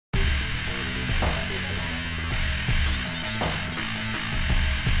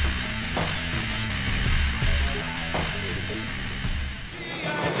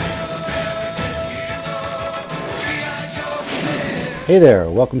Hey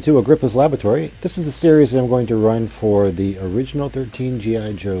there, welcome to Agrippa's Laboratory. This is a series that I'm going to run for the original 13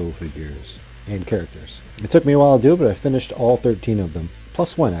 G.I. Joe figures and characters. It took me a while to do, but I finished all 13 of them,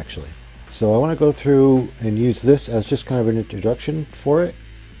 plus one actually. So I want to go through and use this as just kind of an introduction for it,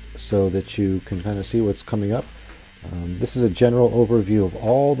 so that you can kind of see what's coming up. This is a general overview of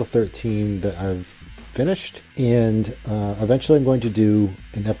all the 13 that I've finished, and eventually I'm going to do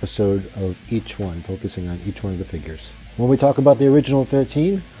an episode of each one, focusing on each one of the figures. When we talk about the original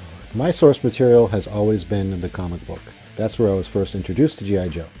 13, my source material has always been the comic book. That's where I was first introduced to G.I.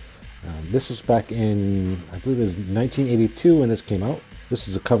 Joe. This was back in, I believe it was 1982 when this came out. This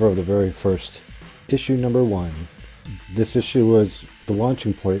is a cover of the very first issue, number 1. This issue was the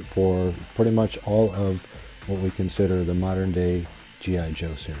launching point for pretty much all of what we consider the modern day G.I.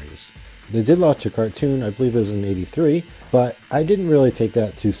 Joe series. They did launch a cartoon, I believe it was in '83, but I didn't really take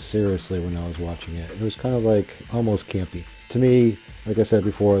that too seriously when I was watching it. It was kind of like almost campy. To me, like I said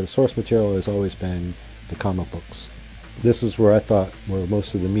before, the source material has always been the comic books. This is where I thought where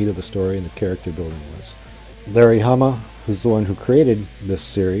most of the meat of the story and the character building was. Larry Hama, who's the one who created this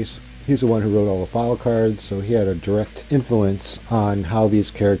series, he's the one who wrote all the file cards, so he had a direct influence on how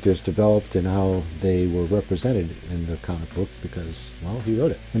these characters developed and how they were represented in the comic book because, well, he wrote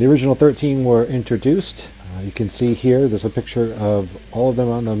it. When the original 13 were introduced, you can see here there's a picture of all of them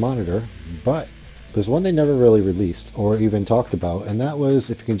on the monitor, but there's one they never really released or even talked about, and that was,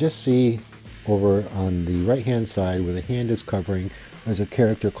 if you can just see over on the right-hand side where the hand is covering, there's a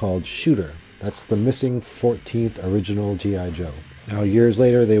character called Shooter. That's the missing 14th original G.I. Joe. Now, years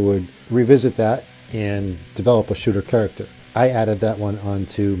later, they would revisit that and develop a Shooter character. I added that one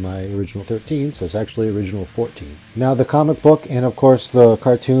onto my original 13, so it's actually original 14. Now, the comic book and, of course, the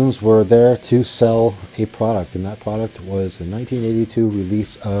cartoons were there to sell a product, and that product was the 1982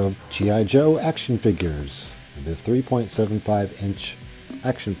 release of G.I. Joe action figures, the 3.75-inch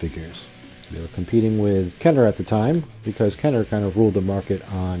action figures. They were competing with Kenner at the time because Kenner kind of ruled the market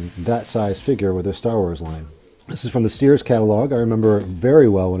on that size figure with their Star Wars line. This is from the Sears catalog. I remember it very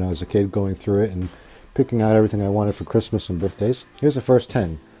well when I was a kid, going through it and picking out everything I wanted for Christmas and birthdays. Here's the first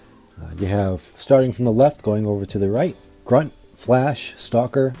 10. You have, starting from the left, going over to the right, Grunt, Flash,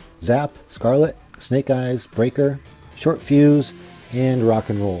 Stalker, Zap, Scarlet, Snake Eyes, Breaker, Short Fuse, and Rock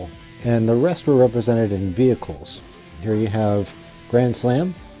and Roll. And the rest were represented in vehicles. Here you have Grand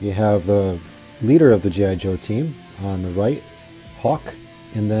Slam. You have the leader of the G.I. Joe team on the right, Hawk,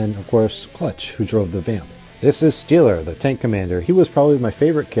 and then, of course, Clutch, who drove the Vamp. This is Steeler, the tank commander. He was probably my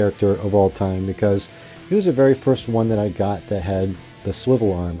favorite character of all time because he was the very first one that I got that had the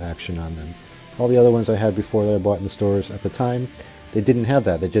swivel arm action on them. All the other ones I had before that I bought in the stores at the time, they didn't have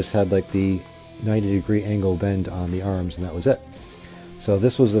that. They just had like the 90-degree angle bend on the arms, and that was it. So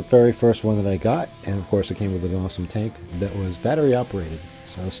this was the very first one that I got, and of course it came with an awesome tank that was battery operated.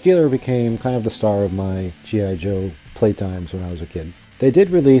 So Steeler became kind of the star of my G.I. Joe playtimes when I was a kid. They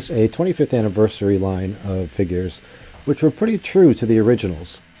did release a 25th anniversary line of figures, which were pretty true to the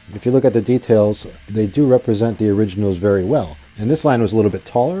originals. If you look at the details, they do represent the originals very well. And this line was a little bit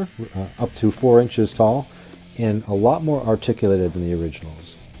taller, up to 4 inches tall, and a lot more articulated than the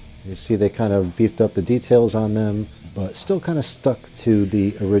originals. You see they kind of beefed up the details on them, but still kind of stuck to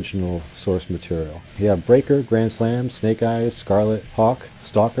the original source material. You have Breaker, Grand Slam, Snake Eyes, Scarlet, Hawk,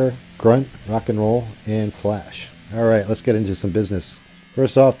 Stalker, Grunt, Rock and Roll, and Flash. All right, let's get into some business.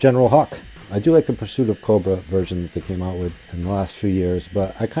 First off, General Hawk. I do like the Pursuit of Cobra version that they came out with in the last few years,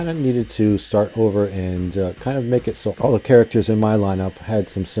 but I kind of needed to start over and kind of make it so all the characters in my lineup had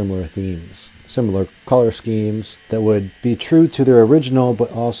some similar themes, similar color schemes that would be true to their original,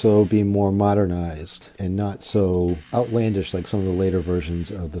 but also be more modernized and not so outlandish like some of the later versions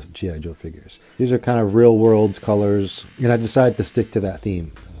of the G.I. Joe figures. These are kind of real-world colors, and I decided to stick to that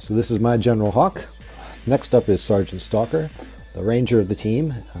theme. So this is my General Hawk. Next up is Sergeant Stalker, the ranger of the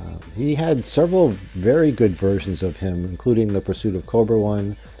team. He had several very good versions of him, including the Pursuit of Cobra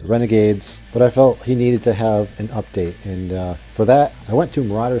one, the Renegades, but I felt he needed to have an update, and for that I went to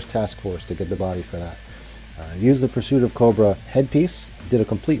Marauders Task Force to get the body for that. Used the Pursuit of Cobra headpiece, did a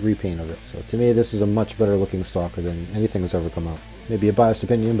complete repaint of it. So to me this is a much better looking Stalker than anything that's ever come out. Maybe a biased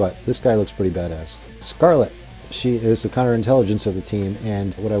opinion, but this guy looks pretty badass. Scarlet. She is the counterintelligence of the team,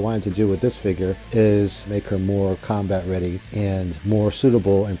 and what I wanted to do with this figure is make her more combat ready and more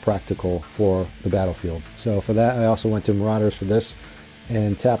suitable and practical for the battlefield. So for that I also went to Marauders for this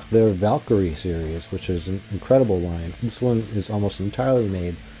and tapped their Valkyrie series, which is an incredible line. This one is almost entirely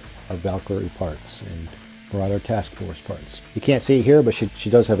made of Valkyrie parts and Marauder Task Force parts. You can't see it here, but she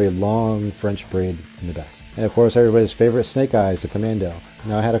does have a long French braid in the back. And of course, everybody's favorite Snake Eyes, the Commando.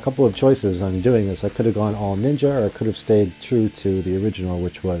 Now, I had a couple of choices on doing this. I could have gone all ninja, or I could have stayed true to the original,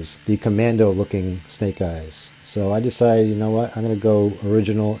 which was the Commando-looking Snake Eyes. So I decided, you know what, I'm going to go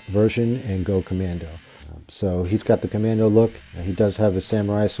original version and go Commando. So he's got the Commando look. He does have his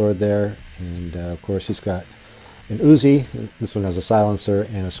samurai sword there, and of course he's got an Uzi. This one has a silencer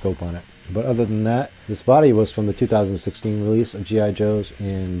and a scope on it. But other than that, this body was from the 2016 release of G.I. Joe's,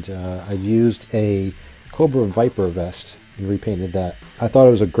 and I used a Cobra Viper vest and repainted that. I thought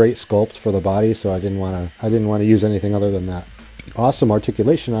it was a great sculpt for the body, so I didn't want to use anything other than that. Awesome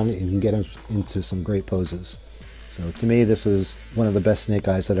articulation on it, and you can get him into some great poses. So to me, this is one of the best Snake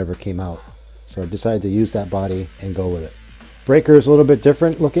Eyes that ever came out. So I decided to use that body and go with it. Breaker is a little bit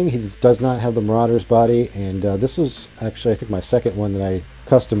different looking. He does not have the Marauder's body, and this was actually, I think, my second one that I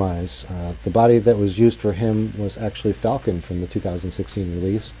customized. The body that was used for him was actually Falcon from the 2016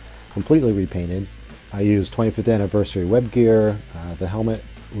 release, completely repainted. I used 25th anniversary web gear. The helmet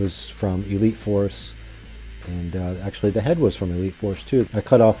was from Elite Force, and actually the head was from Elite Force too. I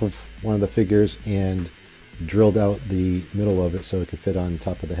cut off of one of the figures and drilled out the middle of it so it could fit on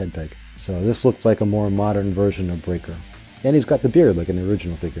top of the head peg. So this looked like a more modern version of Breaker. And he's got the beard like in the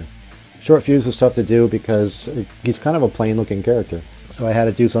original figure. Short fuse was tough to do because he's kind of a plain looking character. So I had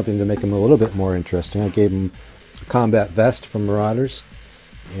to do something to make him a little bit more interesting. I gave him a combat vest from Marauders.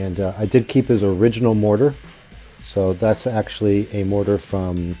 And I did keep his original mortar. So that's actually a mortar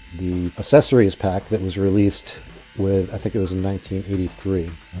from the accessories pack that was released with, I think it was in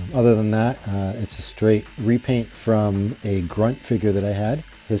 1983. Other than that, it's a straight repaint from a Grunt figure that I had.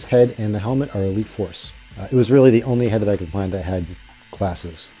 His head and the helmet are Elite Force. It was really the only head that I could find that had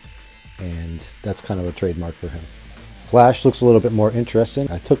glasses, and that's kind of a trademark for him. Flash looks a little bit more interesting.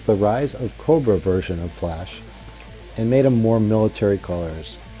 I took the Rise of Cobra version of Flash and made him more military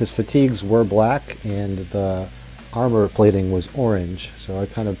colors. His fatigues were black and the armor plating was orange, so I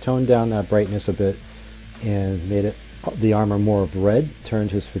kind of toned down that brightness a bit and made the armor more of red,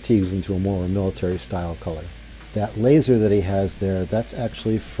 turned his fatigues into a more military style color. That laser that he has there, that's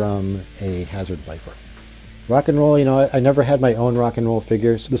actually from a Hazard Viper. Rock and roll, you know, I never had my own rock and roll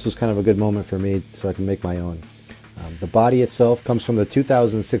figures. This was kind of a good moment for me so I can make my own. The body itself comes from the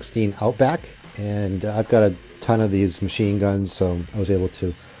 2016 Outback, and I've got a ton of these machine guns, so I was able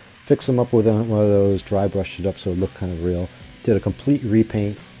to fix them up with one of those, dry brushed it up so it looked kind of real. Did a complete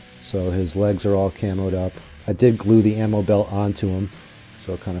repaint, so his legs are all camoed up. I did glue the ammo belt onto him,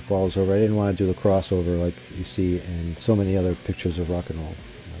 so it kind of falls over. I didn't want to do the crossover like you see in so many other pictures of rock and roll.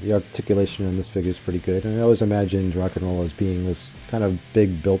 The articulation in this figure is pretty good, and I always imagined rock and roll as being this kind of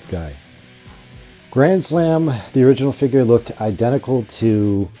big built guy. Grand Slam, the original figure, looked identical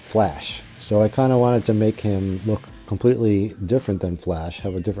to Flash, so I kind of wanted to make him look completely different than Flash,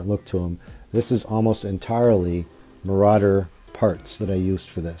 have a different look to him. This is almost entirely Marauder parts that I used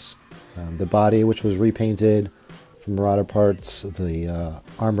for this. The body, which was repainted from Marauder parts, the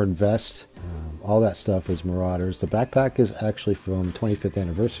armored vest, all that stuff is Marauders. The backpack is actually from 25th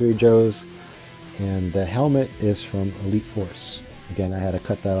Anniversary Joe's, and the helmet is from Elite Force. Again, I had to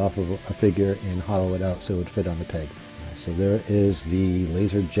cut that off of a figure and hollow it out so it would fit on the peg. So there is the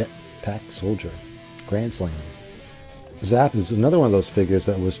Laser Jetpack Soldier, Grand Slam. Zap is another one of those figures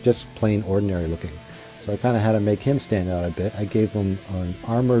that was just plain ordinary looking. So I kind of had to make him stand out a bit. I gave him an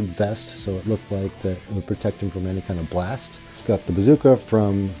armored vest so it looked like that it would protect him from any kind of blast. He's got the bazooka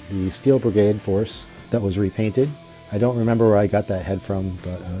from the Steel Brigade Force that was repainted. I don't remember where I got that head from,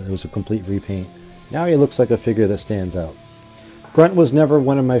 but it was a complete repaint. Now he looks like a figure that stands out. Grunt was never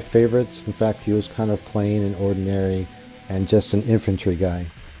one of my favorites. In fact, he was kind of plain and ordinary and just an infantry guy.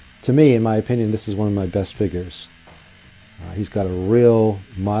 To me, in my opinion, this is one of my best figures. He's got a real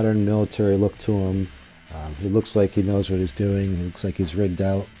modern military look to him. He looks like he knows what he's doing. He looks like he's rigged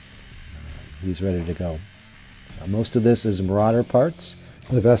out. He's ready to go. Most of this is Marauder parts.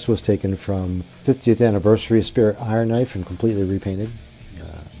 The vest was taken from 50th Anniversary Spirit Iron Knife and completely repainted.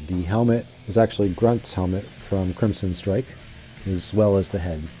 The helmet was actually Grunt's helmet from Crimson Strike, as well as the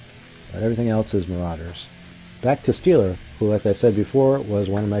head. But everything else is Marauders. Back to Steeler, who, like I said before, was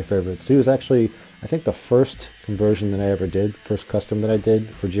one of my favorites. He was actually, I think, the first conversion that I ever did, first custom that I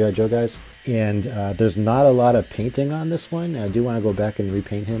did for G.I. Joe guys. And there's not a lot of painting on this one. I do want to go back and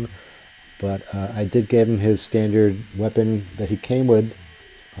repaint him. But I did give him his standard weapon that he came with,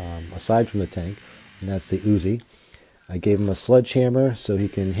 aside from the tank, and that's the Uzi. I gave him a sledgehammer so he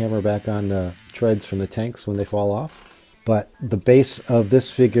can hammer back on the treads from the tanks when they fall off. But the base of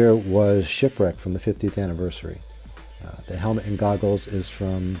this figure was Shipwreck from the 50th anniversary. The helmet and goggles is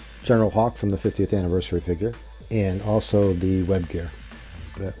from General Hawk from the 50th anniversary figure, and also the web gear.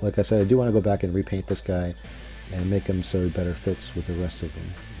 But like I said, I do want to go back and repaint this guy and make him so he better fits with the rest of them.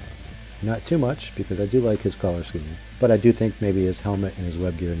 Not too much, because I do like his color scheme, but I do think maybe his helmet and his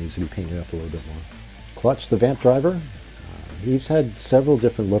web gear needs to be painted up a little bit more. Clutch, the vamp driver. He's had several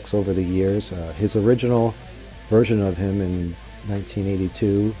different looks over the years. His original version of him in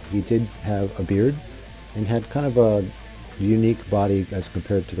 1982, he did have a beard and had kind of a unique body as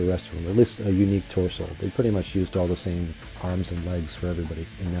compared to the rest of them, at least a unique torso. They pretty much used all the same arms and legs for everybody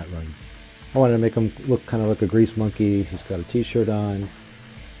in that run. I wanted to make him look kind of like a grease monkey. He's got a t-shirt on,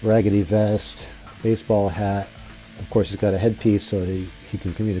 raggedy vest, baseball hat. Of course, he's got a headpiece so he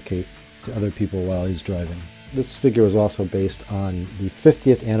can communicate to other people while he's driving. This figure was also based on the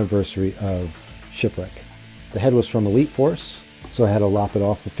 50th anniversary of Shipwreck. The head was from Elite Force, so I had to lop it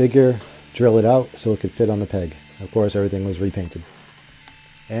off the figure, drill it out so it could fit on the peg. Of course, everything was repainted.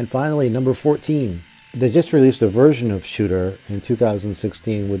 And finally, number 14. They just released a version of Shooter in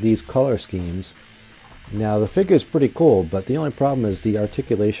 2016 with these color schemes. Now, the figure is pretty cool, but the only problem is the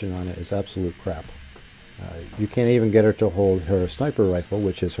articulation on it is absolute crap. You can't even get her to hold her sniper rifle,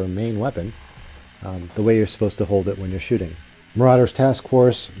 which is her main weapon, the way you're supposed to hold it when you're shooting. Marauders Task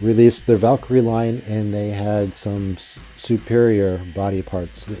Force released their Valkyrie line, and they had some superior body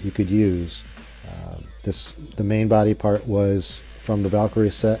parts that you could use. The main body part was from the Valkyrie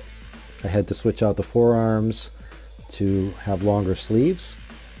set. I had to switch out the forearms to have longer sleeves,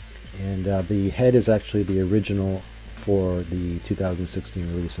 and the head is actually the original for the 2016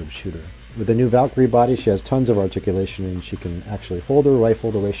 release of Shooter. With the new Valkyrie body, she has tons of articulation, and she can actually hold her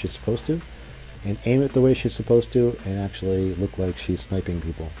rifle the way she's supposed to, and aim it the way she's supposed to, and actually look like she's sniping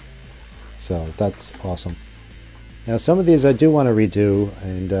people. So that's awesome. Now, some of these I do want to redo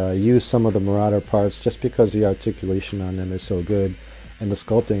and use some of the Marauder parts just because the articulation on them is so good and the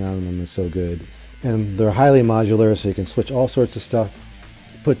sculpting on them is so good. And they're highly modular, so you can switch all sorts of stuff,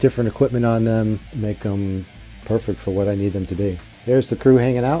 put different equipment on them, make them perfect for what I need them to be. There's the crew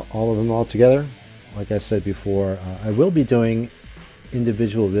hanging out, all of them all together. Like I said before, I will be doing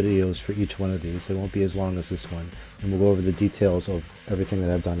individual videos for each one of these. They won't be as long as this one, and we'll go over the details of everything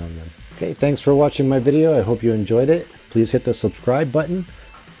that I've done on them. Okay, thanks for watching my video. I hope you enjoyed it. Please hit the subscribe button.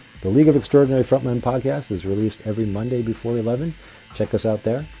 The League of Extraordinary Frontmen podcast is released every Monday before 11. Check us out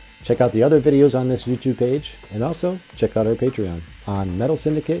there. Check out the other videos on this YouTube page, and also check out our Patreon on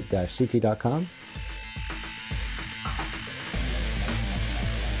metalsyndicate-ct.com.